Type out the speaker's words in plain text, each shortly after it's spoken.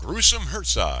Gruesome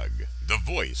Herzog, the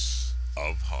voice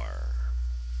of horror.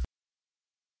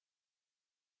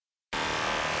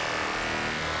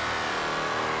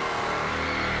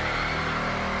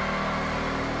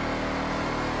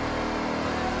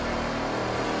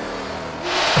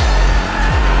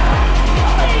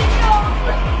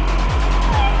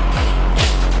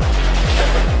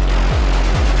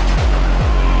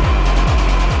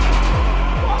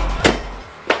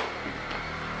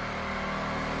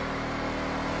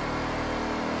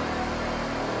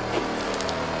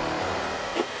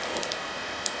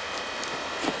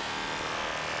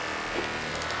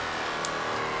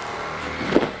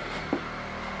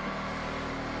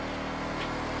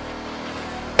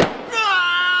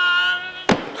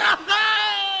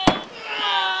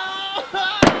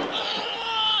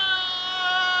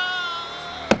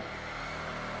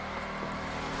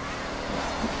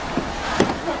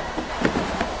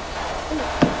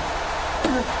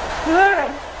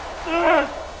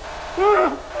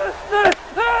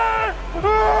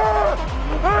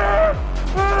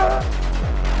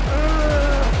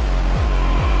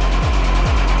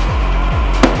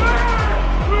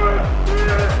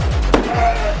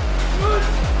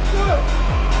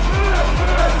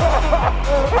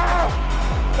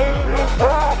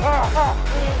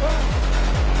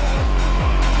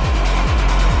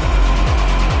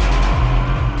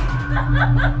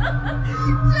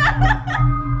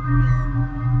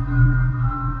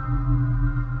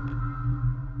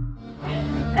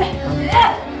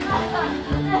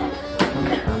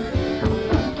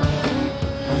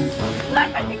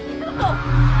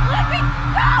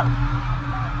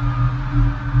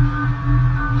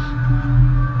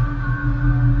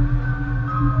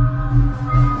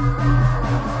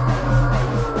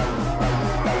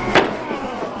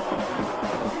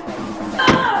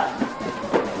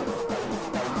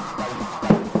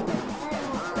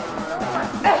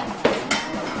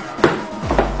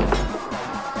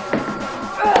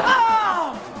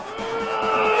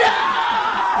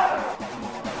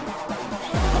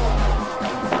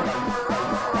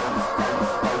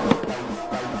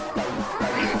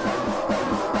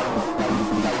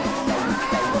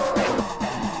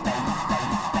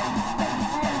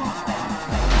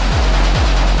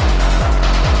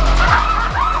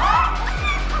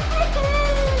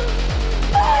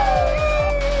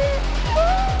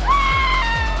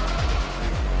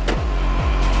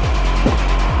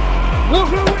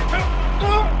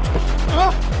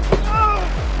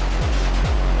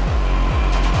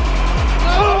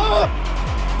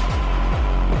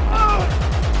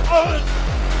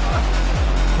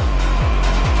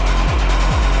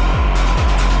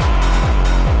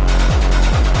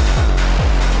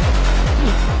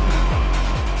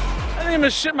 I'm gonna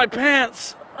shit my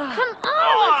pants. Come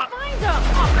on, let's find him.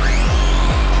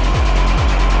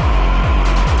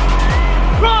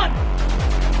 Run!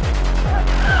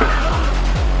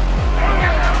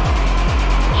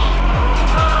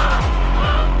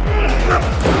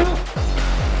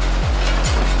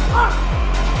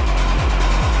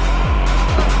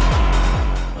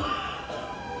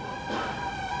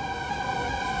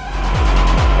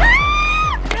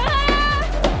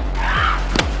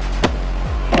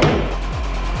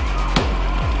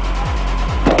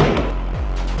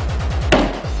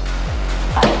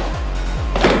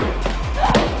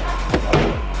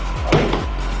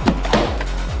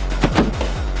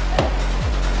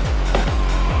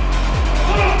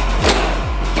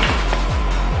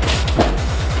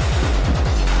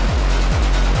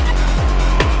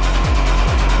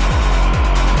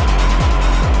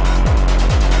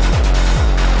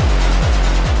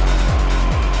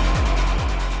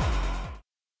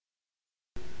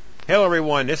 Hello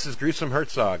everyone, this is Gruesome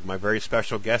Herzog. My very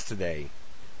special guest today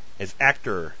is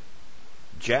actor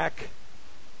Jack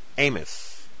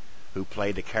Amos, who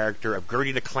played the character of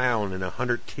Gertie the Clown in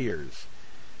 100 Tears.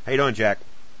 How you doing, Jack?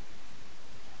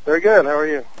 Very good. How are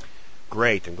you?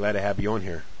 Great. I'm glad to have you on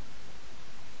here.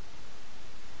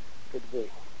 Good to be.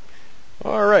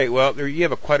 All right. Well, you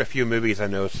have quite a few movies. I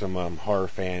know some horror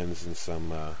fans and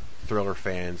some thriller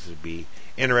fans would be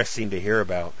interesting to hear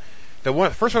about. The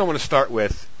first one I want to start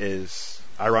with is,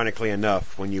 ironically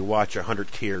enough, when you watch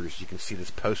 100 Tears, you can see this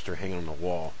poster hanging on the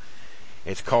wall.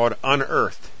 It's called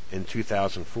Unearthed in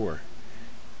 2004.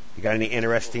 You got any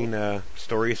interesting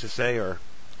stories to say, or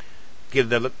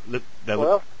give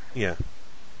well, yeah.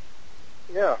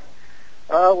 Yeah.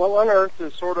 Well, Unearthed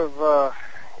is sort of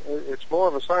it's more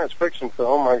of a science fiction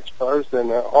film, I suppose, than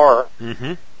horror.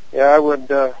 Mm-hmm. Yeah, I would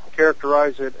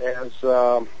characterize it as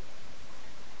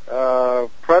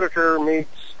Predator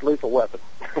meets Lethal Weapon.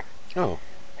 Oh.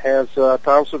 Has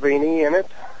Tom Savini in it,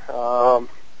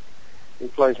 He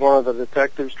plays one of the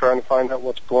detectives trying to find out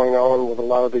what's going on with a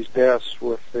lot of these deaths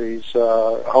with these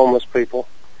homeless people.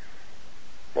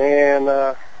 And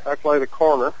I play the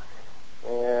coroner,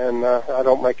 and I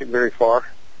don't make it very far.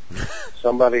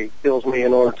 Somebody kills me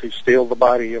in order to steal the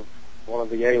body of one of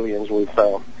the aliens we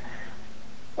found.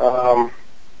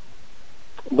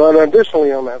 But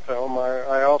additionally on that film,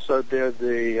 I also did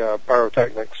the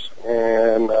pyrotechnics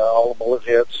and all the bullet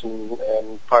hits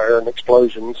and fire and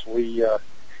explosions. We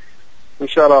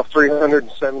shot off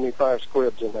 375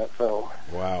 squibs in that film.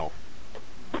 Wow.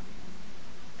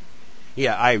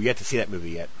 Yeah, I have yet to see that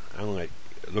movie yet. I'm going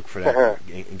to look for that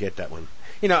and get that one.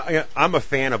 You know, I'm a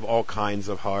fan of all kinds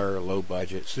of horror, low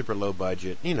budget, super low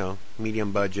budget,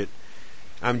 medium budget.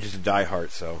 I'm just a diehard,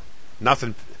 so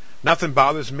nothing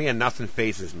bothers me and nothing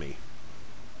phases me.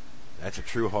 That's a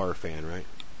true horror fan, right?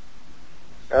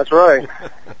 That's right.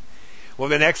 Well,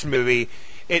 the next movie,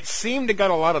 it seemed to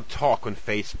got a lot of talk on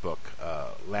Facebook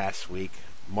last week.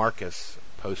 Marcus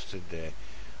posted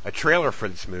a trailer for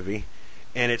this movie,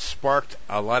 and it sparked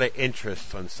a lot of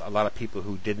interest on a lot of people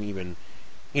who didn't even,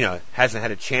 hasn't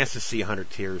had a chance to see 100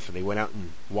 Tears, so they went out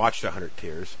and watched 100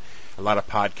 Tears. A lot of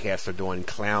podcasts are doing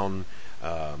clown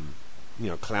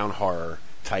horror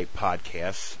type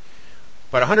podcasts.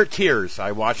 But 100 Tears,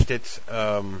 I watched it.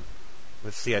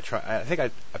 Let's see, I think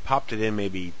I popped it in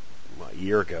maybe a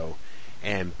year ago,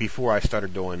 and before I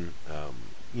started doing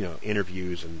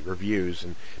interviews and reviews,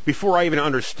 and before I even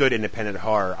understood independent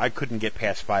horror, I couldn't get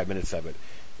past 5 minutes of it.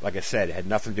 Like I said, it had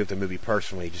nothing to do with the movie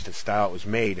personally, just the style it was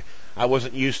made. I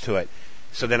wasn't used to it.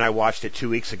 So then I watched it 2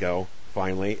 weeks ago,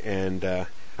 finally, and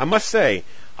I must say,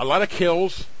 a lot of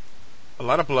kills, a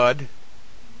lot of blood.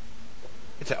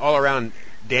 It's an all-around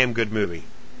damn good movie.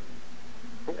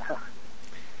 Yeah.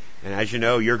 And as you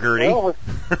know, you're Gertie. Well,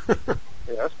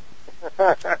 yes.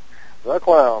 The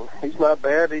clown. He's not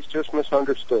bad, he's just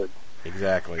misunderstood.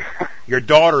 Exactly. Your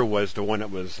daughter was the one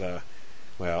that was,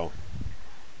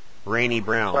 Rainey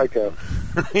Brown. Psycho.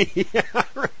 Yeah.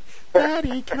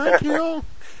 Daddy, can I kill?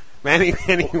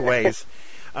 Anyways,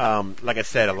 like I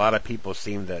said, a lot of people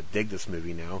seem to dig this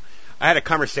movie now. I had a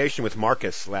conversation with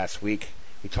Marcus last week.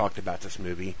 We talked about this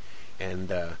movie,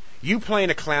 and you playing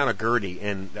a clown of Gertie,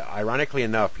 and ironically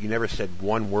enough, you never said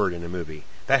one word in the movie.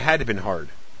 That had to have been hard.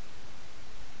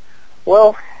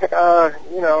 Well,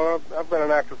 I've been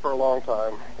an actor for a long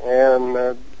time, and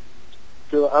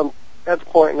I'm at the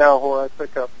point now where I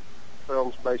pick up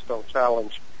films based on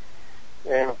challenge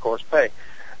and, of course, pay.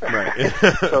 Right.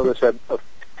 So this had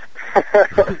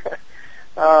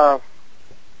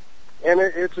and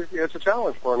it's a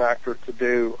challenge for an actor to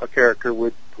do a character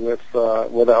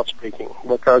without speaking,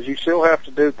 because you still have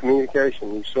to do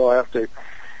communication. You still have to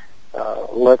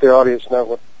let the audience know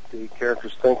what the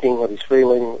character's thinking, what he's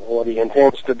feeling, what he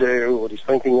intends to do, what he's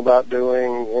thinking about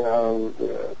doing.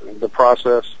 The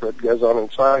process that goes on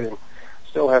inside him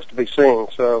still has to be seen.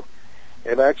 So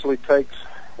it actually takes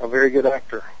a very good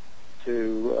actor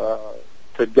to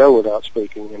go without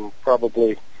speaking, and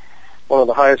probably one of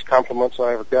the highest compliments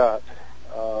I ever got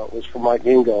was from Mike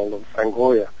Gingold of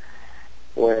Fangoria.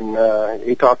 When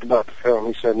he talked about the film,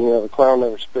 he said, the clown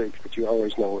never speaks, but you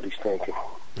always know what he's thinking.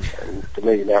 And to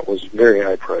me, that was very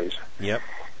high praise. Yep.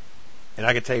 And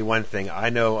I can tell you one thing. I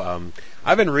know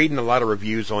I've been reading a lot of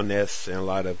reviews on this, and a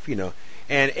lot of,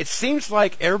 and it seems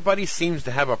like everybody seems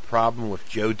to have a problem with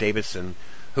Joe Davidson,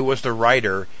 who was the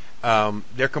writer.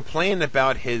 They're complaining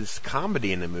about his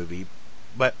comedy in the movie,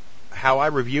 but how I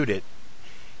reviewed it,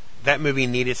 that movie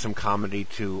needed some comedy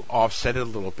to offset it a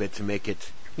little bit, to make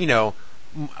it,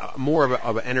 more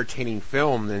of an entertaining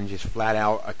film than just flat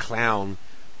out a clown.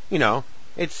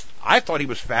 I thought he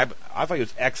was I thought he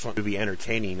was excellent movie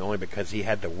entertaining, only because he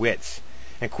had the wits.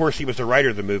 And of course, he was the writer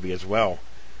of the movie as well.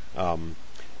 Do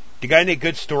you got any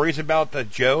good stories about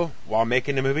Joe while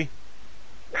making the movie?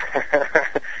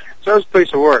 Joe's a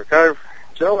piece of work.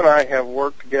 Joe and I have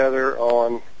worked together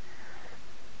on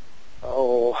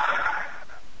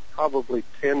probably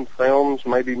 10 films,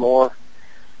 maybe more.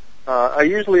 I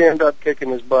usually end up kicking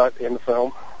his butt in the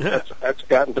film. That's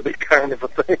gotten to be kind of a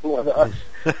thing with us.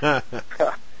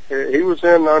 He was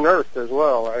in Unearthed as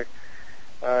well.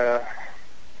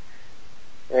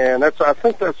 And I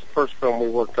think that's the first film we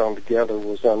worked on together,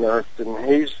 was Unearthed.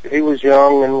 And he was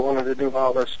young and wanted to do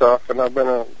all this stuff, and I've been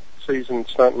a seasoned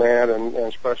stuntman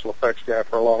and special effects guy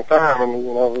for a long time, and it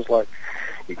was like,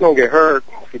 you're going to get hurt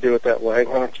if you do it that way.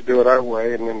 Why don't you do it our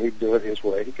way? And then he'd do it his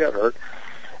way. He got hurt.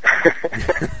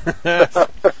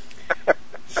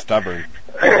 Stubborn.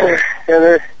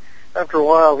 And after a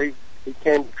while, he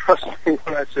came to trust me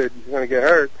when I said, you're going to get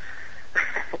hurt.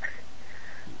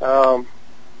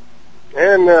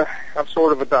 And I've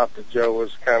sort of adopted Joe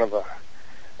as kind of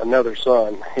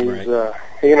son. He's Right.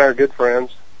 He and I are good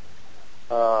friends.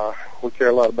 We care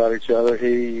a lot about each other.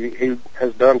 He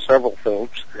has done several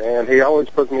films, and he always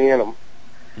puts me in them,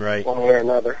 Right. one way or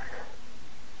another.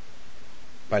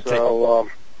 But So,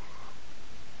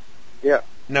 yeah.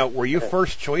 now, were you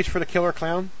first choice for the Killer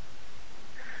Clown?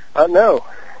 No,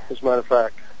 as a matter of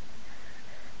fact.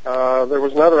 There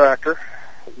was another actor.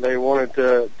 They wanted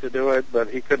to do it, but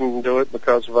he couldn't do it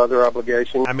because of other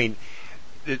obligations. I mean,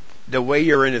 the way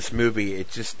you're in this movie,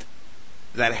 it's just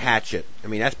that hatchet. I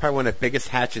mean, that's probably one of the biggest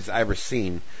hatchets I've ever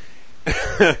seen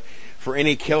for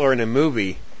any killer in a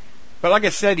movie. But like I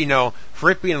said, you know, for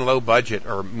it being low budget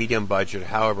or medium budget,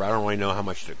 however, I don't really know how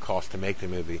much it cost to make the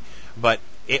movie, but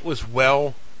it was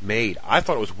well made. I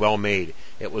thought it was well made.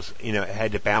 It was, you know, it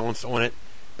had the balance on it,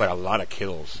 but a lot of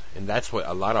kills, and that's what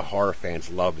a lot of horror fans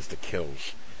love, is the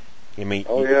kills. I mean,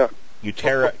 you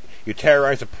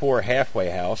terrorize a poor halfway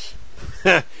house,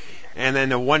 and then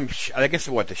the one, I guess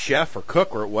the chef or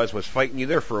cook or it was fighting you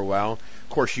there for a while. Of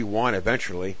course, you won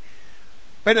eventually,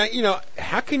 but you know,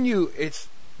 how can you?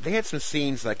 They had some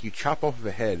scenes like you chop off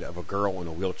the head of a girl in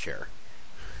a wheelchair.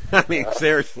 I mean,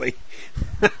 seriously.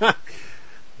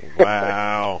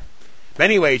 Wow. But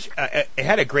anyways, it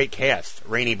had a great cast.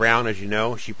 Rainey Brown, as you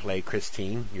know, she played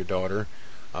Christine, your daughter.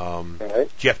 Right.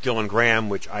 Jeff Dylan Graham,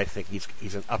 which I think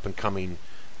he's an up and coming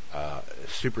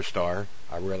superstar.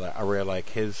 I really like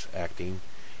his acting.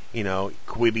 You know,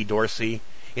 Quibi Dorsey.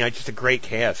 You know, just a great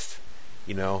cast.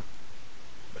 You know,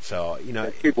 so you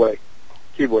know, Kibwe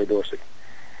Dorsey.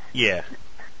 Yeah,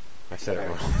 I said it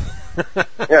wrong.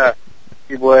 Yeah,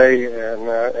 Kibwe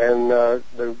and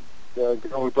the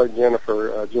girl who played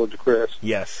Jennifer, Georgia Chris.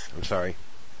 Yes, I'm sorry,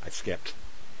 I skipped.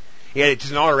 Yeah, it's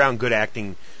just an all-around good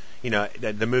acting. You know,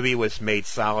 the movie was made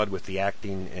solid with the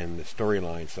acting and the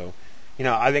storyline. So, you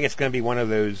know, I think it's going to be one of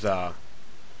those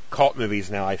cult movies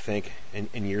now. I think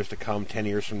in years to come, 10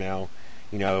 years from now,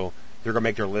 you know, they're going to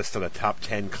make their list of the top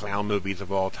 10 clown movies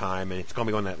of all time, and it's going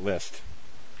to be on that list.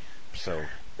 So.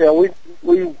 Yeah,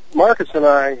 we Marcus and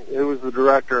I, who was the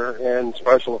director and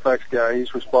special effects guy,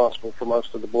 he's responsible for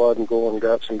most of the blood and gore and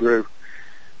guts and goo,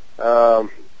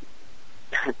 and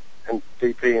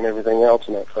DP and everything else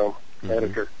in that film,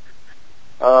 editor.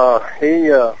 He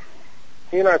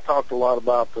and I talked a lot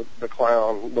about the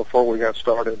clown before we got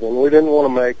started, and we didn't want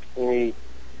to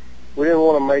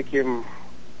make him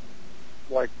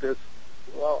like this.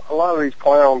 Well, a lot of these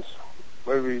clowns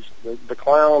movies, the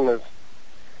clown is,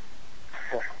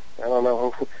 I don't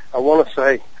know, I want to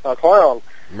say a clown.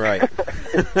 Right.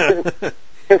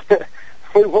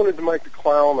 We wanted to make the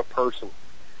clown a person.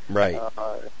 Right.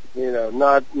 You know,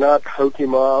 not hook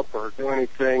him up or do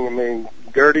anything. I mean,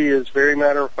 Gertie is very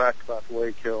matter of fact about the way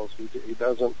he kills. He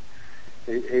doesn't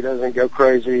go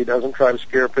crazy. He doesn't try to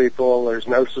scare people. There's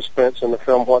no suspense in the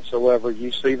film whatsoever.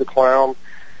 You see the clown,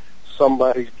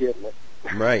 somebody's getting it.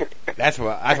 Right. That's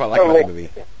what I like about the movie.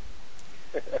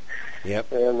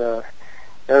 Yep.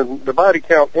 And the body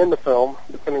count in the film,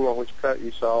 depending on which cut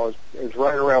you saw, is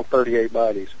right around 38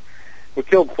 bodies. We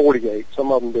killed 48.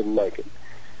 Some of them didn't make it.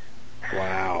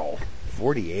 Wow.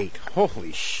 48.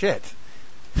 Holy shit.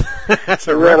 That's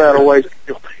a We ran out of record. ways to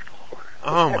kill people.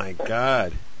 Oh my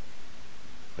god.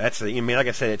 I mean, like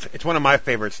I said, it's one of my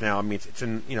favorites now. I mean, it's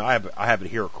in, you know, I have it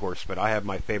here, of course, but I have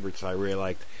my favorites I really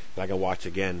liked that I can watch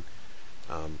again.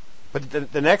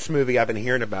 But the next movie, I've been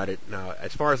hearing about it now.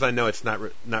 As far as I know, it's not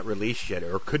released yet,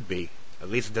 or could be. At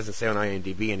least it doesn't say on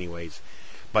IMDb, anyways.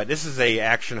 But this is a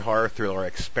action horror thriller,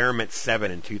 Experiment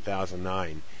 7 in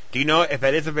 2009. Do you know if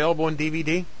that is available on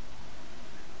DVD?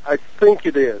 I think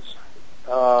it is.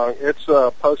 It's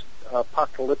a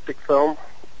post-apocalyptic film.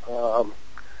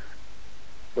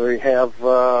 We have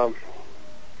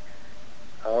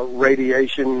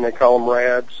radiation, they call them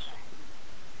rads,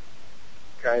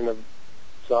 kind of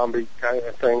zombie kind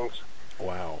of things.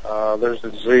 Wow. There's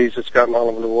a disease that's gotten all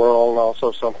over the world, and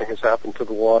also something has happened to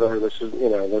the water. This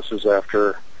is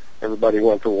after everybody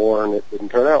went to war and it didn't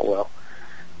turn out well.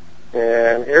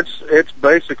 And it's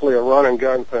basically a run and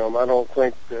gun film. I don't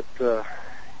think that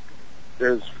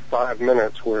there's 5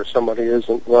 minutes where somebody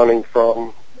isn't running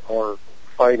from or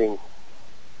fighting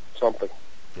something.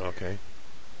 Okay.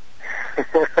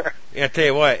 Yeah, I tell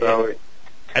you what, So, it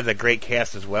has a great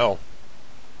cast as well.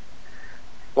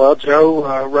 well,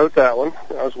 Joe wrote that one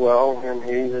as well, and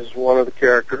he is one of the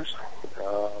characters.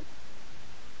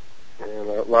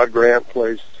 And Rod Grant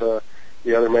plays the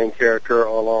other main character,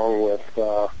 along with,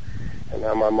 and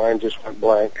now my mind just went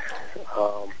blank,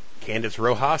 Candice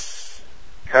Rojas.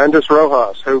 Candice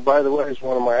Rojas, who, by the way, is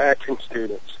one of my acting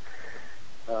students.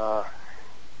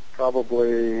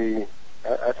 Probably,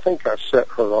 I think I sent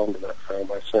her onto that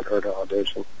film. I sent her to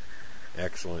audition.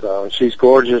 Excellent. So she's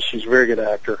gorgeous. She's a very good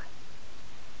actor,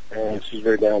 and she's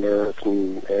very down to earth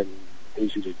and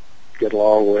easy to get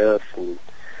along with, and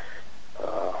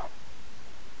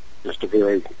just a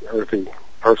very earthy,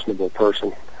 personable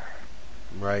person.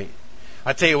 Right.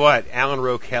 I tell you what, Alan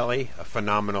Rowe Kelly, a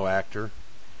phenomenal actor.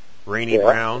 Rainey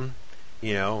Brown,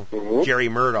 Jerry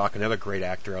Murdoch, another great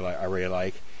actor I really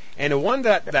like. And the one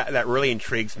that really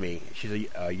intrigues me, she's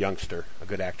a youngster, a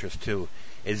good actress too,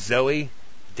 is Zoe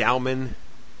Dalman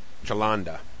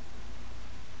Chalanda.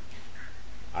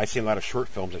 I've seen a lot of short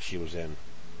films that she was in.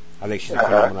 I think she's a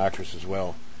phenomenal actress as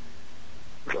well.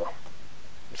 I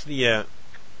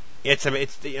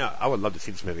would love to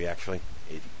see this movie actually.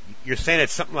 You're saying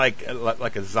it's something like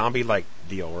a zombie-like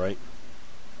deal, right?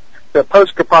 The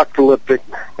post-apocalyptic,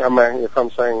 if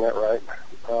I'm saying that right.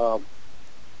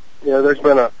 There's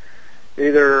been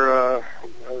the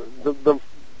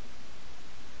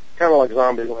kind of like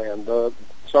Zombieland.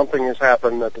 Something has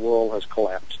happened that the world has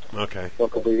collapsed. Okay.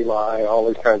 Look will be Eli, all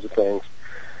these kinds of things.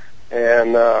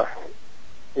 And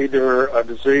either a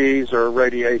disease or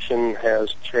radiation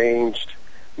has changed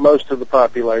most of the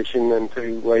population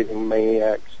into raving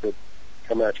maniacs that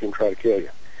come at you and try to kill you.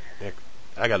 Yeah,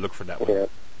 I gotta look for that one. Yeah.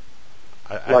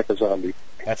 Like a zombie.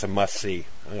 That's a must-see.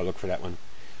 I'm gonna look for that one.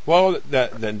 Well,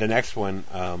 the next one,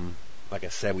 like I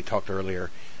said, we talked earlier,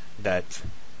 that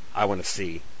I want to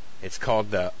see. It's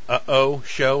called the Uh-Oh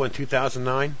Show in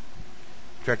 2009,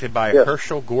 directed by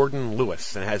Herschel Gordon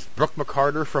Lewis, and it has Brooke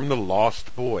McCarter from The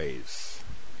Lost Boys.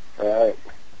 All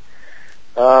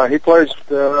right. He plays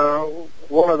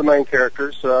one of the main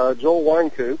characters. Joel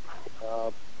Wynkoop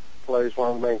plays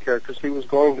one of the main characters. He was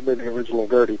going to be the original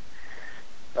Gertie.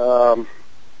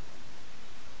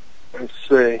 Let's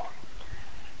see.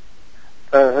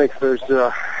 I think there's,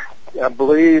 I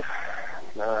believe,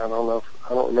 I don't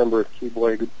remember if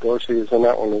Keyboy Dorsey is in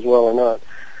that one as well or not.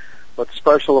 But the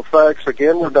special effects,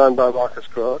 again, were done by Marcus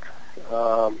Crook.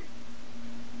 And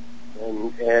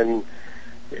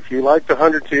if you like the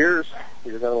 100 Tears,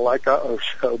 you're going to like Uh-Oh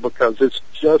Show because it's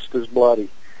just as bloody.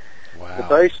 Wow. The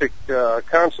basic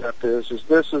concept is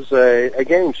this is a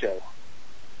game show.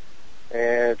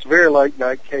 And it's a very late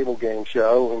night cable game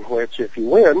show in which if you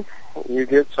win, you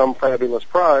get some fabulous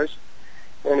prize.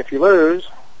 And if you lose,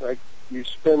 like you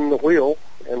spin the wheel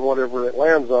and whatever it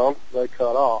lands on, they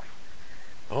cut off.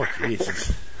 Oh,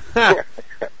 Jesus.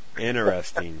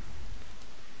 Interesting.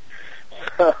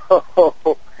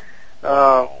 So,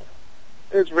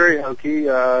 it's very hokey.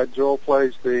 Joel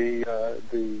plays the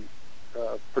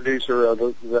producer of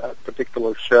that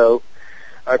particular show.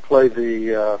 I play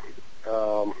the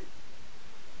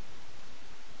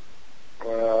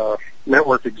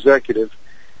network executive,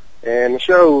 and the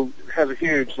show has a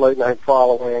huge late night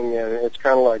following, and it's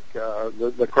kind of like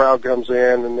the crowd comes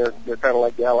in, and they're kind of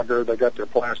like Gallagher. They got their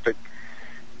plastic,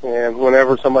 and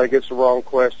whenever somebody gets the wrong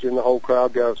question, the whole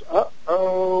crowd goes,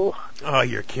 "Uh-oh." Oh,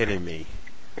 you're kidding me.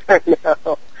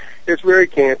 No, it's very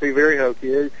campy, very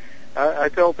hokey. I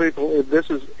tell people this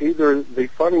is either the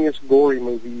funniest gory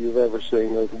movie you've ever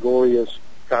seen or the goriest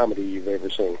comedy you've ever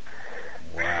seen.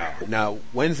 Wow. Now,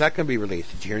 when's that going to be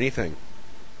released? Did you hear anything?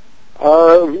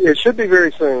 It should be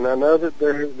very soon. I know that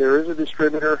there is a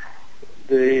distributor.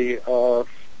 The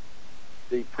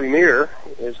premiere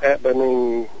is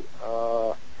happening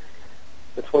the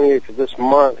 28th of this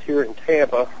month here in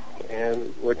Tampa,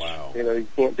 and which you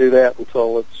can't do that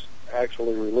until it's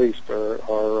actually released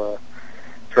or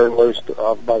turned loose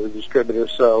by the distributor.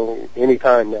 So any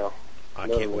time now. I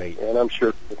can't wait. And I'm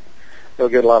sure they'll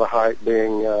get a lot of hype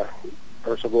being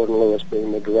Herschel Gordon Lewis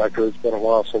being the director. It's been a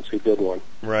while since he did one.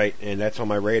 Right, and that's on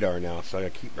my radar now, so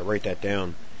I write that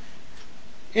down.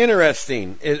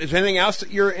 Interesting. Is there anything else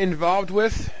that you're involved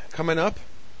with coming up?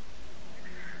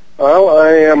 Well,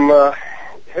 I am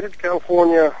headed to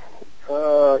California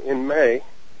in May.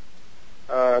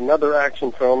 Another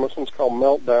action film. This one's called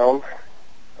Meltdown.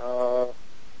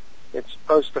 It's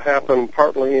supposed to happen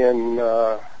partly in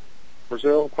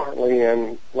Brazil, partly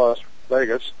in Las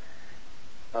Vegas.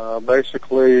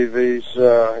 Basically, these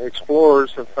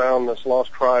explorers have found this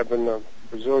lost tribe in the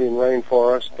Brazilian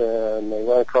rainforest, and they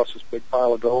run across this big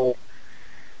pile of gold,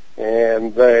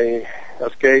 and they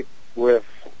escape with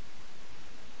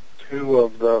two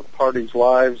of the party's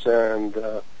wives and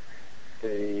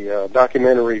a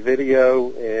documentary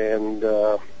video, and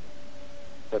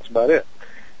that's about it.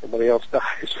 Everybody else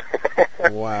dies.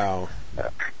 Wow.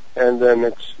 And then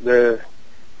it's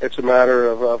a matter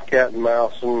of cat and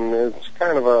mouse, and it's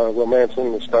kind of a Romance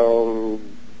in the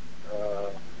Stone,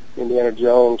 Indiana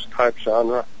Jones type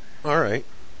genre. All right.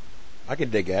 I can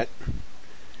dig that.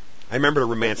 I remember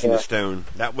Romancing the Stone.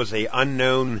 That was a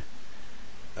unknown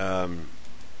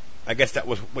I guess that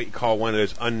was what you call one of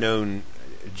those unknown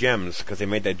gems, because they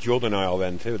made that Jewel Denial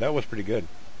then too. That was pretty good.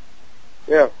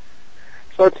 Yeah.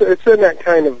 So it's in that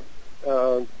kind of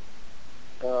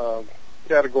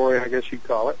category, I guess you'd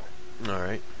call it. All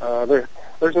right.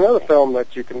 There's another film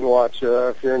that you can watch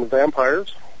if you're into vampire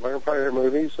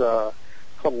movies, called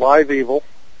Live Evil.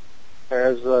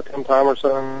 Has Tim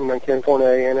Thomerson and Ken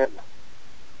Fournier in it.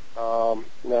 Now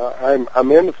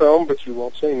I'm in the film, but you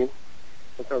won't see me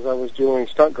because I was doing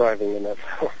stunt driving in that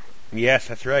film. Yes,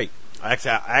 that's right. I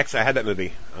had that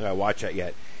movie. I gotta watch that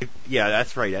yet. Yeah,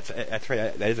 that's right. That's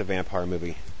right. That is a vampire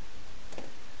movie.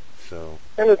 So.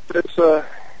 And it's there's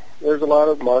a lot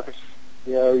of Marcus.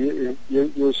 You know,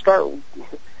 you start.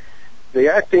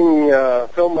 The acting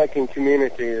filmmaking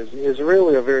community is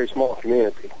really a very small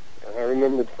community. I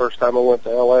remember the first time I went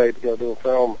to L.A. to go do a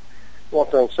film.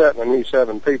 Walked on set and I knew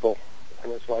 7 people,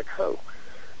 and it's like, oh.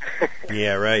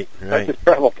 Yeah, right. I could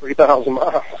travel 3,000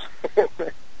 miles,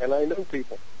 and I know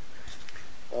people.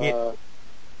 Yeah.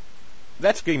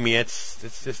 That's good. Me, it's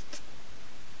just,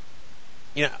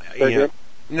 you know.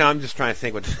 No, I'm just trying to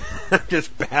think what. I'm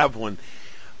just babbling.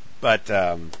 But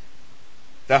the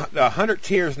 100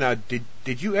 Tears. Now,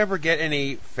 did you ever get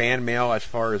any fan mail as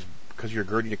far as because you're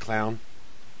Gertie the Clown?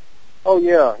 Oh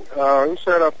yeah, we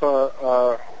set up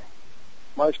a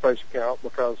MySpace account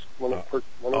because when it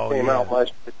came out,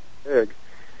 MySpace was big.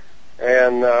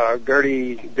 And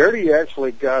Gertie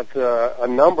actually got a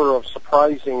number of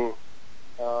surprising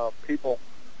people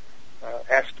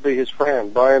asked to be his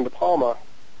friend. Brian De Palma,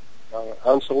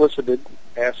 unsolicited,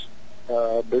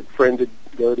 befriended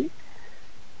Gertie.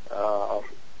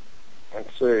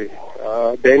 Let's see,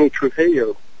 Danny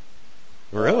Trujillo.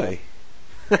 Really?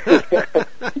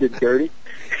 Did Gertie?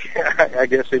 I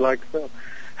guess he liked the film.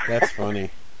 That's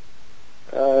funny.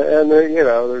 And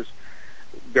there's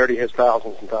Gertie has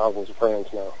thousands and thousands of friends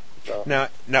now. So.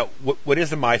 Now, what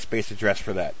is the MySpace address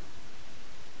for that?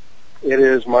 It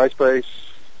is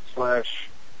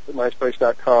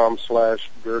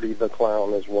MySpace.com/Gertie the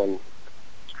Clown is one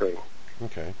string.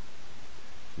 Okay.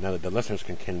 Now that the listeners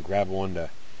can grab one to,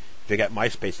 if they got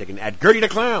MySpace, they can add Gertie the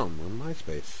Clown on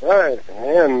MySpace. Right,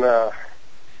 and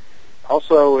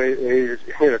also it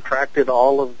attracted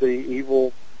all of the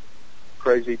evil,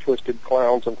 crazy, twisted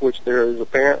clowns, of which there is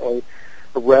apparently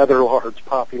a rather large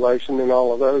population, and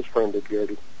all of those friended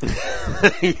Gertie.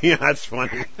 Yeah, that's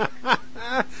funny.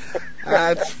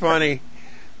 That's funny.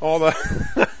 All the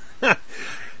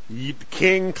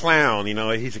King Clown,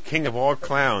 he's a king of all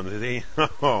clowns, is he?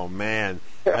 Oh man,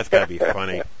 that's got to be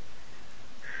funny.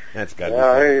 That's got to be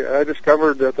funny. I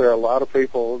discovered that there are a lot of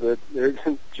people that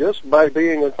just by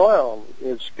being a clown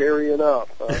is scary enough.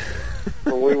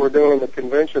 When we were doing the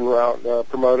convention route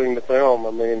promoting the film,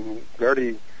 I mean,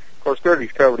 Gertie's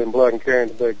covered in blood and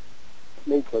carrying a big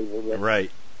meat cleaver. But, right.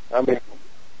 I mean,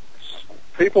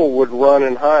 people would run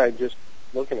and hide just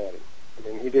looking at him. I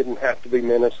mean, he didn't have to be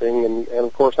menacing, and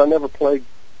of course, I never played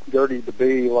Gertie to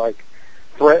be like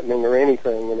threatening or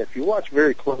anything. And if you watch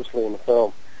very closely in the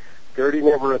film, Gertie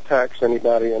never attacks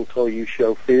anybody until you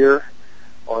show fear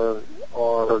or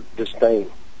disdain.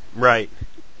 Right.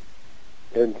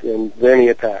 And then he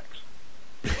attacks.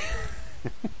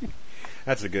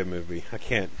 That's a good movie. I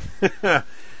can't. But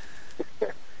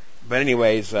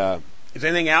anyways, is there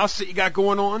anything else that you got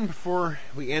going on before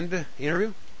we end the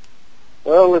interview?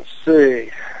 Well, let's see.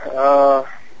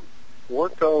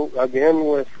 Worked again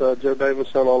with Joe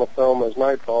Davison on a film as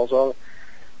Night Falls on,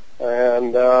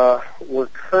 and we're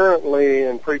currently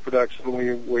in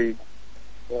pre-production. We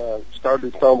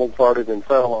started, stumbled, farted, and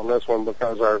fell on this one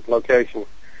because our location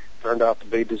turned out to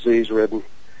be disease-ridden.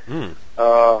 That's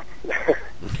all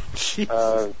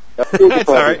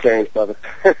right. Changed by the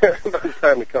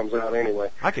time it comes out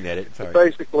anyway. I can edit. Sorry.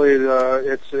 Basically,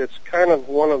 it's kind of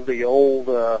one of the old,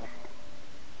 I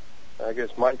guess,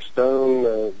 Mike Stone,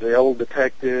 the old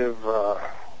detective,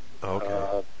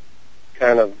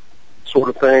 kind of sort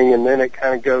of thing, and then it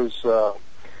kind of goes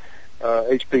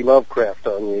H.P. Lovecraft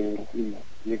on you.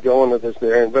 You go into this,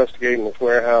 they're investigating this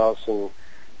warehouse, and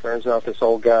turns out this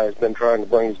old guy has been trying to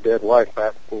bring his dead wife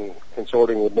back and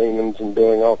consorting with demons and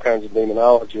doing all kinds of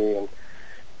demonology, and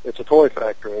it's a toy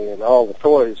factory, and all the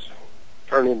toys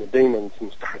turn into demons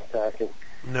and start attacking.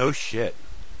 No shit.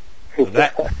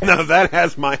 That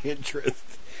has my interest.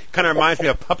 Kind of reminds me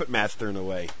of Puppet Master in a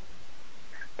way.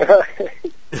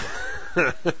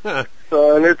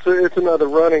 So, and it's another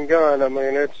running gun. I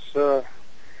mean, it's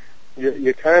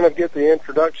you kind of get the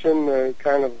introduction,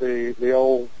 kind of the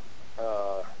old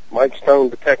Mike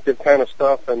Stone detective kind of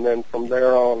stuff, and then from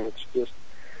there on, it's just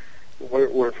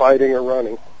we're fighting or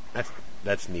running.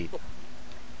 That's neat.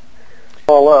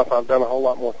 all up, I've done a whole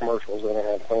lot more commercials than I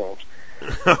have films.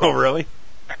 Oh, really?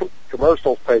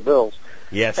 Commercials pay bills.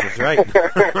 Yes, that's right.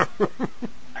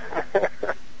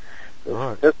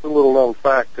 It's a little known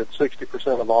fact that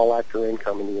 60% of all actor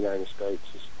income in the United States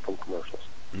is from commercials.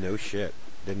 No shit.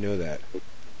 Didn't know that.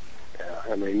 Yeah,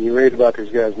 I mean, you read about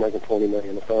these guys making $20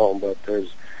 million a film, but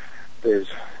there's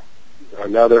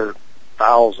another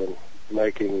 1,000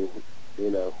 making,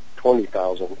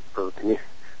 $20,000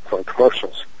 for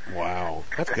commercials. Wow,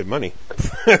 that's good money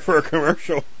for a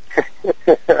commercial.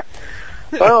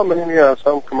 Well, I mean,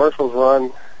 some commercials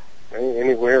run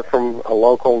anywhere from a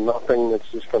local nothing that's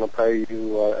just going to pay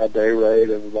you a day rate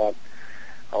of about,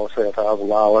 I would say,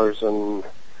 $1,000, and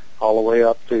all the way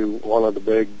up to one of the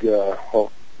big, the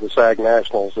SAG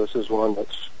Nationals. This is one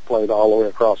that's played all the way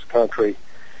across the country,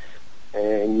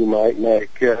 and you might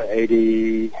make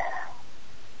 80,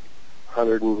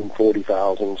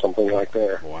 140,000, something like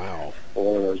that. Wow.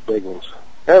 One of those big ones.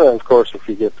 And then, of course, if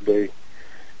you get to be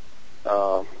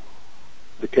the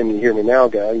Can You Hear Me Now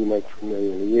guy, you make $1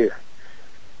 million a year.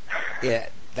 Yeah,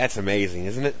 that's amazing,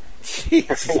 isn't it?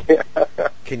 Jeez. Yeah.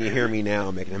 Can You Hear Me Now?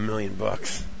 I'm making $1 million.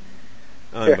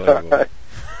 Unbelievable.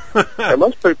 And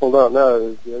most people don't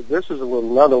know. This is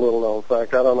another little known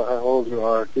fact. I don't know how old you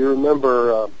are. Do you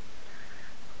remember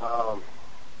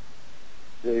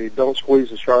the Don't Squeeze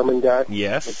the Charmin guy?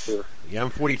 Yes. Yeah, I'm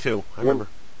 42. I remember.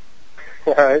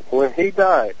 All right. When he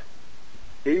died,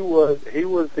 he was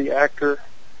the actor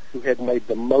who had made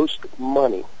the most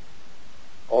money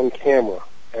on camera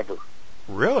ever.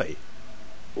 Really?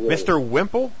 Really. Mr.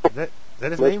 Wimple? Is that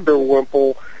his name? Mr.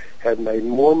 Wimple had made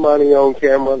more money on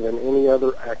camera than any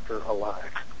other actor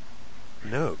alive.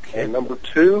 No kidding. And number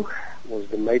 2 was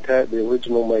the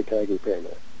original Maytag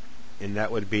repairman. And that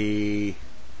would be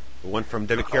the one from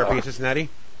WKRP in Cincinnati?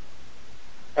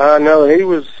 No, he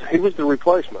was the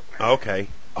replacement. Okay.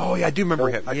 Oh, yeah, I do remember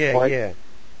him. Yeah.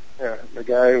 Yeah, the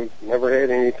guy who never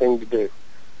had anything to do.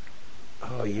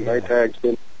 Oh, yeah. Maytag's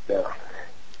been down.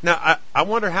 Now, I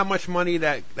wonder how much money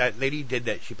that lady did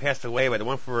that she passed away by, the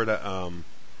one for the,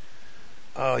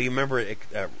 you remember a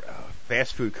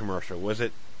fast food commercial. Was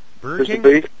it Burger King?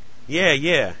 Beef? Yeah.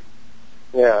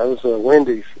 Yeah, it was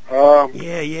Wendy's.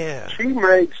 Yeah. She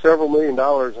made several $1 million,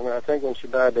 and I think when she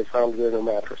died, they found it in her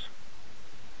mattress.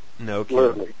 No kidding.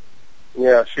 Literally.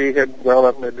 Yeah, she had grown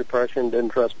up in a depression, didn't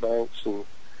trust banks, and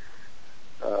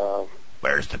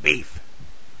where's the beef?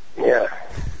 Yeah.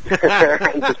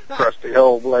 Just crusty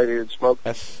old lady who'd smoke.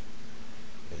 Yes.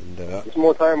 And there's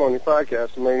more time on your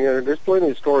podcast. I mean, there's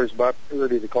plenty of stories about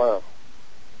Rudy the Clown.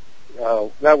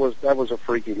 That was a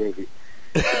freaky movie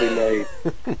to be made.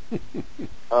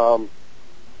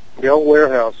 The old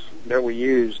warehouse that we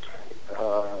used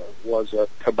was a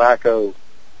tobacco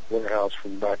warehouse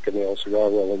from back in the old cigar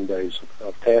rolling days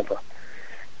of Tampa.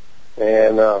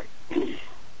 And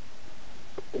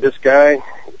this guy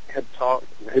had talked,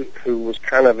 who was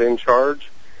kind of in charge,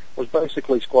 was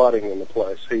basically squatting in the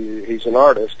place. He's an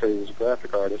artist. He was a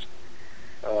graphic artist.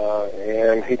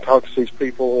 And he talks these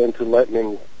people into letting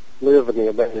him live in the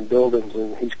abandoned buildings,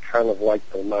 and he's kind of like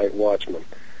the night watchman.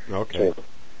 Okay.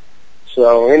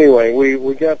 So anyway,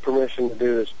 we got permission to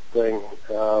do this thing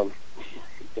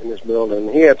in this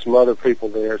building. He had some other people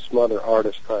there, some other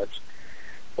artist types.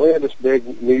 We had this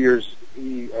big New Year's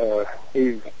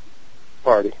Eve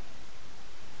party,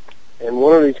 and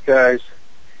one of these guys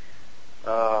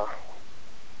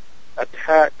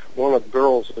attacked one of the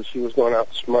girls as she was going out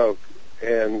to smoke,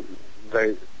 and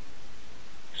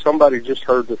somebody just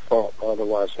heard the thump,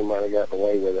 otherwise he might have gotten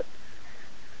away with it.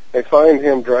 They find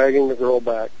him dragging the girl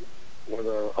back with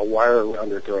a wire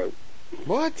around her throat.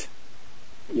 What?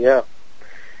 Yeah.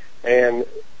 And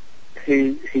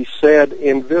he said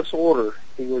in this order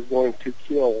he was going to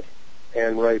kill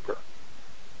and rape her.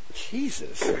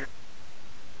 Jesus.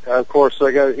 Of course,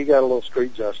 he got a little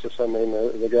street justice. I mean,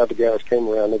 the guys came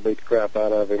around, they beat the crap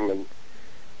out of him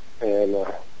and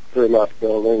threw him out the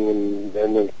building. And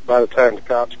then by the time the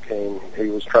cops came, he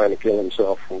was trying to kill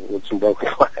himself with some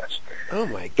broken glass. Oh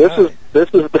my God!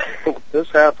 This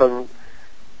happened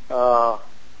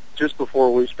just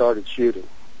before we started shooting.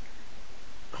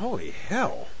 Holy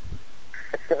hell!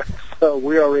 So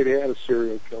we already had a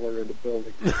serial killer in the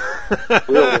building.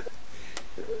 Really.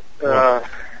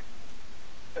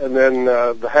 And then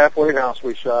the halfway house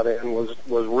we shot in was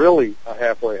really a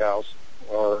halfway house,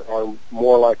 or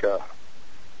more like I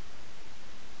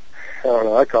don't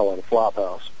know, I call it a flop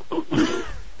house.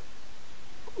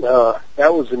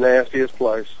 That was the nastiest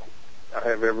place I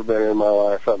have ever been in my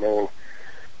life. I mean,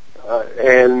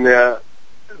 and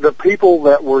the people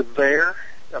that were there,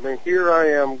 I mean, here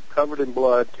I am covered in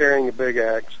blood, carrying a big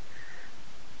axe,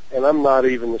 and I'm not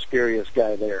even the scariest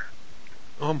guy there.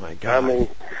 Oh my God! I mean,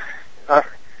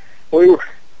 we were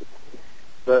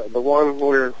the one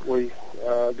where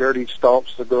Gertie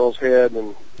stomps the girl's head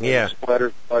and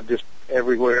splatters blood just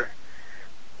everywhere.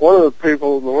 One of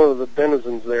the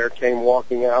denizens there came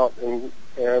walking out and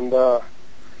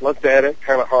looked at it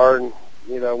kind of hard, and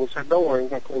we said, "Don't worry, we're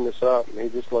going to clean this up." And he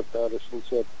just looked at us and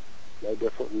said, "No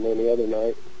different than any other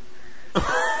night."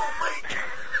 Oh my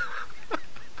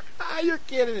God! You're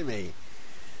kidding me.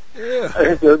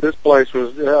 Yeah. This place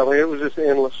was, it was just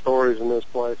endless stories in this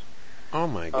place. Oh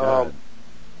my God.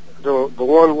 The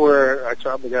one where I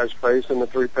chopped the guy's face into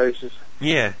 3 pieces.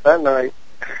 Yeah. That night,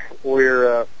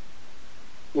 we're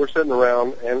sitting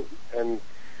around and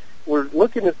we're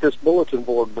looking at this bulletin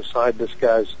board beside this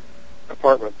guy's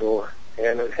apartment door,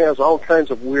 and it has all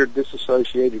kinds of weird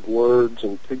disassociated words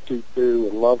and two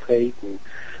and love hate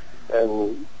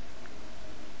and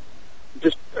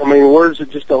just, words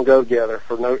that just don't go together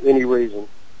for any reason.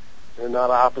 They're not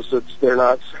opposites. They're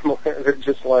not similar. They're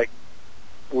just like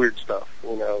weird stuff,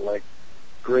 like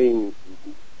green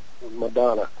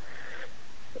Madonna.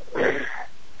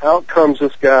 Out comes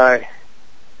this guy,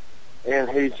 and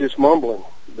he's just mumbling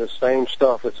the same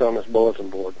stuff that's on this bulletin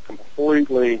board.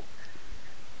 Completely.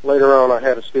 Later on, I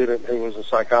had a student who was a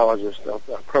psychologist, a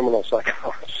criminal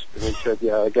psychologist, and he said,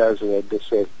 "Yeah, the guy's in a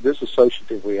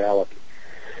disassociative reality.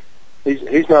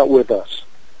 He's not with us."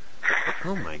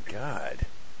 Oh my God!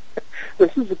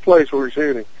 This is the place where we're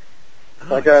shooting.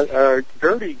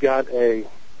 Gertie got a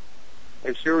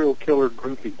serial killer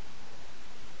groupie.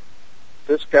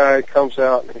 This guy comes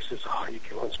out and he says, "Oh, you're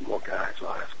killing some more guys.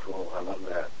 Oh, that's cool. I love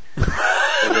that."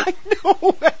 No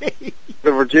way.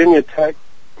 The Virginia Tech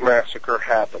massacre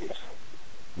happens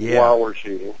while we're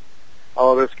shooting.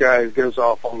 Oh, this guy goes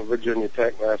off on the Virginia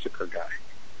Tech massacre guy.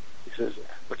 He says,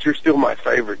 "But you're still my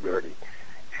favorite, Gertie."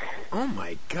 Oh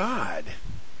my God.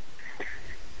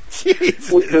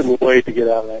 Jesus. We couldn't wait to get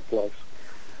out of that place.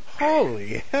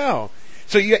 Holy hell.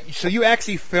 So you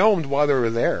actually filmed while they were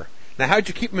there. Now, how'd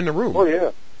you keep them in the room? Oh,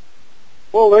 yeah.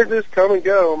 Well, they just come and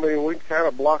go. We'd kind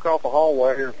of block off a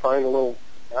hallway or find a little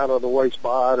out-of-the-way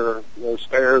spot or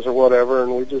stairs or whatever,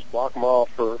 and we'd just block them off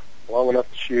for long enough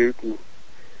to shoot, and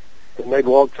they'd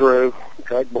walk through,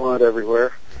 got blood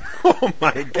everywhere. Oh,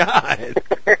 my God.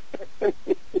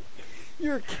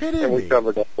 You're kidding and me. We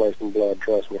covered that place in blood,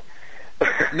 trust me.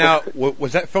 Now,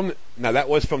 was that filmed? Now, that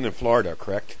was filmed in Florida,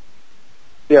 correct?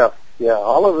 Yeah.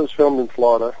 All of it was filmed in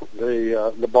Florida.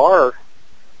 The bar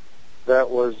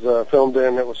that was filmed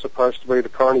in, it was supposed to be the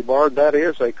Carney Bar. That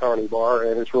is a Carney Bar,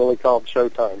 and it's really called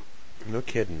Showtime. No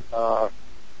kidding.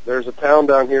 There's a town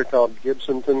down here called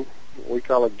Gibsonton. We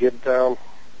call it Gibtown.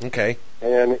 Okay.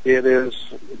 And it is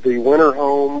the winter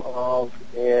home of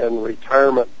and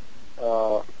retirement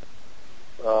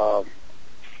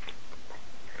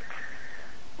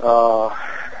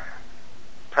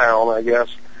town, I guess,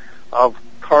 of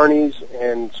carnies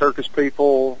and circus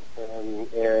people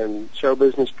and show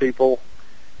business people.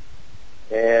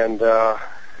 And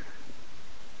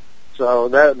so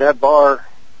that bar,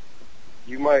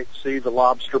 you might see the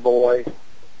Lobster Boy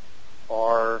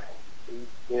or,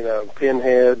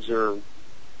 Pinheads or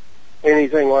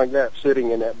anything like that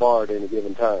sitting in that bar at any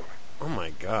given time. Oh,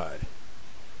 my God.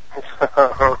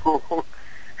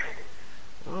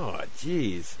 Oh,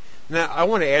 jeez. Now, I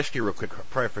want to ask you real quick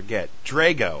before I forget.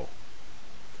 Drago.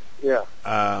 Yeah.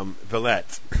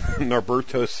 Villette.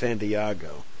 Norberto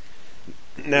Santiago.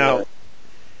 Now,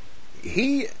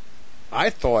 he, I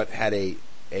thought, had a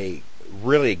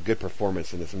really good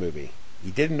performance in this movie.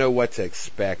 You didn't know what to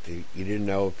expect. You didn't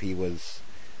know if he was...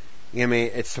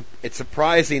 it's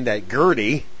surprising that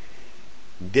Gertie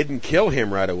didn't kill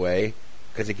him right away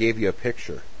because he gave you a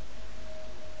picture.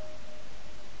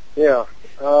 Yeah.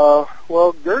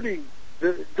 Well, Gertie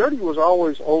was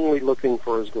always only looking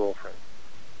for his girlfriend.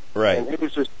 Right. And he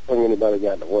was just letting anybody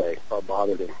got in the way or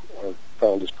bothered him or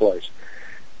found his place.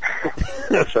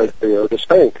 Or Shakespeare or the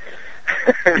Spain.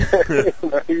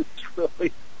 He was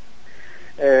really...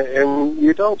 And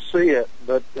you don't see it,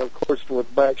 but of course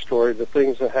with backstory, the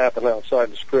things that happen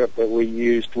outside the script that we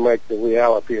use to make the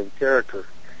reality of the character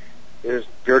is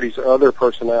Gertie's other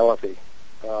personality,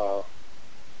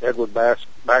 Edward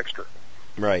Baxter.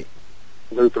 Right.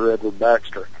 Luther Edward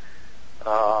Baxter.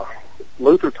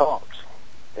 Luther talks,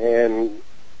 and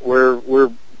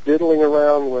we're diddling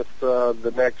around with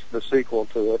the sequel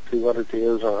to it, 200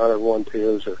 Tears or 101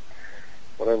 Tears or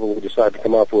whatever we decide to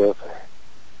come up with.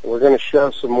 We're going to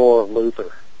show some more of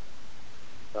Luther.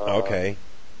 Okay.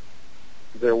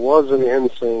 There was an end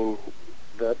scene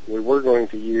that we were going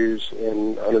to use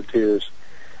in 100 Tears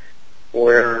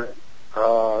where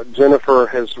Jennifer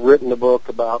has written a book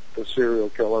about the serial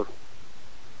killer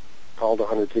called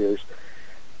 100 Tears.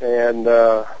 And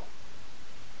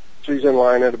she's in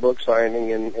line at a book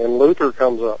signing, and Luther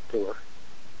comes up to her,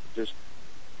 just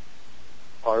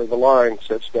part of the line,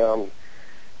 sits down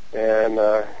and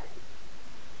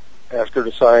asks her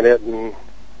to sign it, and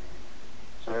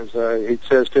he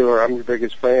says to her, "I'm your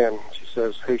biggest fan." She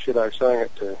says, "Who should I sign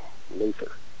it to?"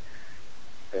 "Luther."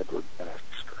 "Edward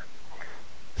Baxter."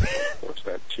 Of course,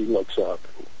 that she looks up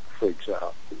and freaks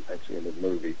out, and that's the end of the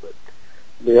movie. But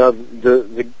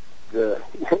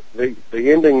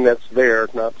the ending that's there,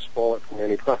 not to spoil it from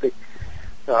anybody,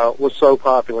 was so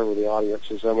popular with the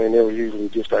audiences. I mean, there was usually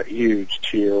just a huge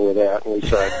cheer with that, and we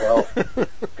said, "Well,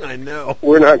 I know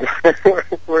we're not going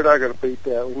to beat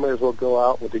that. We may as well go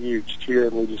out with a huge cheer,"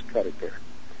 and we just cut it there.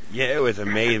 Yeah, it was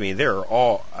amazing. I mean, there are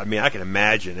all. I mean, I can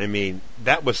imagine. I mean,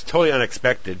 that was totally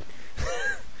unexpected.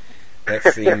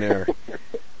 That scene there.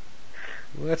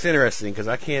 Well, that's interesting because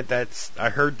I can't. I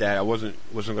heard that. I wasn't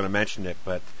going to mention it,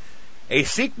 but a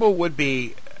sequel would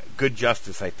be good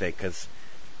justice, I think, because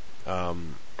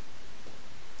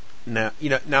now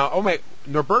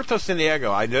Norberto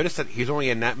Santiago. I noticed that he's only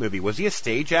in that movie. Was he a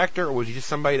stage actor, or was he just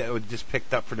somebody that was just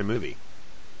picked up for the movie?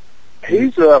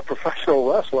 He's a professional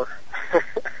wrestler.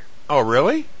 Oh,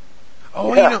 really?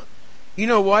 Oh, yeah. You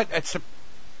know what?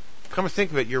 Come to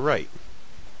think of it, you're right.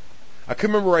 I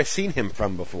couldn't remember where I seen him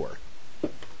from before.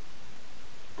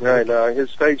 Right. His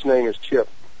stage name is Chip.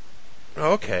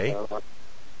 Okay.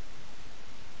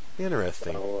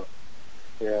 Interesting.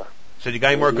 Yeah. So, you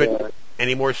got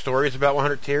any more stories about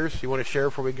 100 Tears you want to share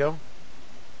before we go?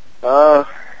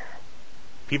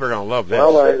 People are gonna love this.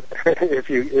 Well, if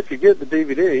you get the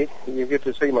DVD, you get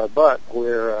to see my butt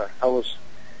where I was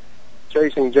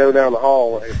chasing Joe down the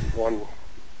hall.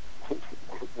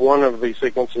 One of the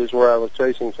sequences where I was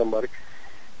chasing somebody,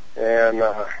 and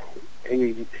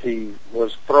he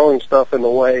was throwing stuff in the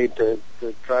way to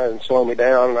try and slow me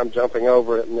down, and I'm jumping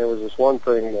over it. And there was this one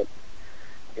thing that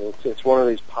it's one of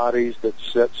these potties that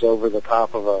sits over the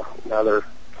top of another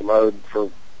commode for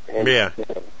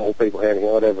old people handling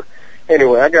or whatever.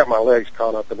 Anyway, I got my legs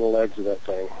caught up in the legs of that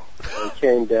thing. It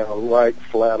came down right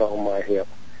flat on my hip.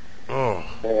 Oh.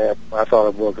 And I thought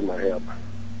I'd broken my hip.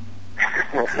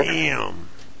 Damn.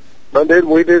 But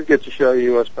we did get to show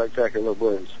you a spectacular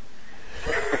bruise.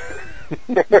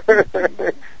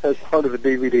 As part of the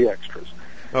DVD extras.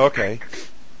 Okay.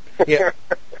 Yeah.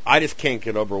 I just can't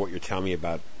get over what you're telling me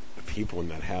about the people in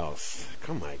that house.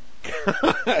 Oh my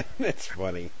God. That's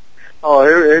funny. Oh,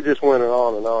 it just went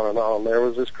on and on and on. There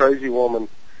was this crazy woman,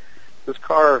 this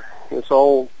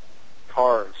old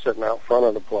car sitting out front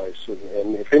of the place.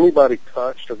 And if anybody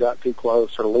touched or got too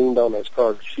close or leaned on this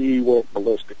car, she went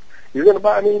ballistic. "You're going to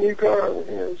buy me a new car?" It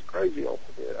was crazy.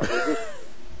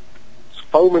 Just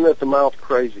foaming at the mouth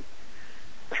crazy.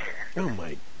 Oh,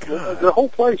 my God. The whole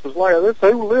place was like this.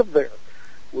 Who lived there?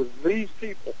 Was these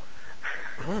people.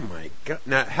 Oh, my God.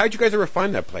 Now, how'd you guys ever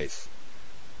find that place?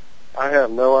 I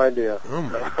have no idea. Oh,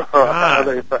 my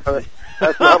God.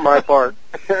 That's not my part.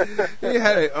 You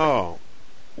had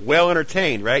well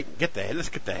entertained, right? Let's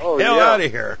get the hell out of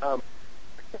here. Oh,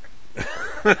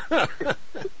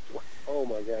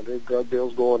 my God. There's drug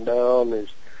deals going down.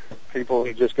 There's people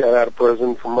who just got out of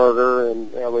prison for murder.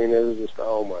 And, I mean, it was just,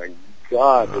 oh, my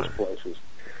God, this place was...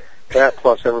 That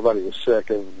plus everybody was sick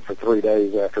for 3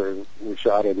 days after we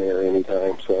shot in there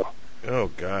anytime. So, oh,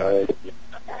 God.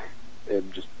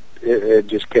 It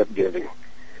just kept giving.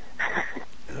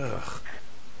 Ugh.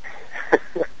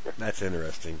 That's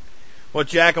interesting. Well,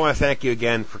 Jack, I want to thank you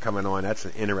again for coming on. That's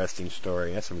an interesting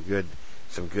story. That's some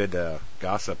good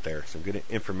gossip there. Some good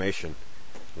information.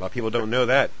 A lot of people don't know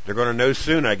that. They're going to know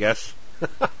soon, I guess.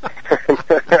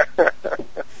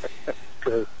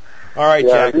 All right,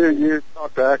 Jack. You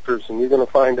talk to actors, and you're going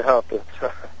to find out that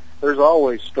there's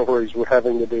always stories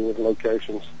having to do with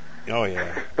locations. Oh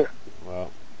yeah.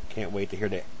 Well, can't wait to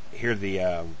hear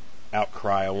the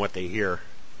outcry on what they hear.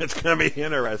 It's going to be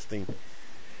interesting.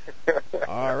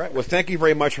 All right. Well, thank you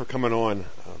very much for coming on.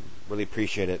 Really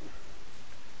appreciate it.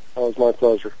 Oh, it was my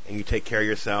pleasure. And you take care of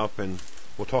yourself, and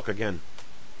we'll talk again.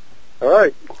 All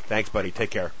right. Thanks, buddy.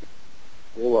 Take care.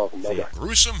 You're welcome. Bye-bye.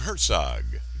 Gruesome Herzog,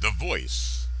 the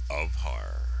voice of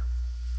horror.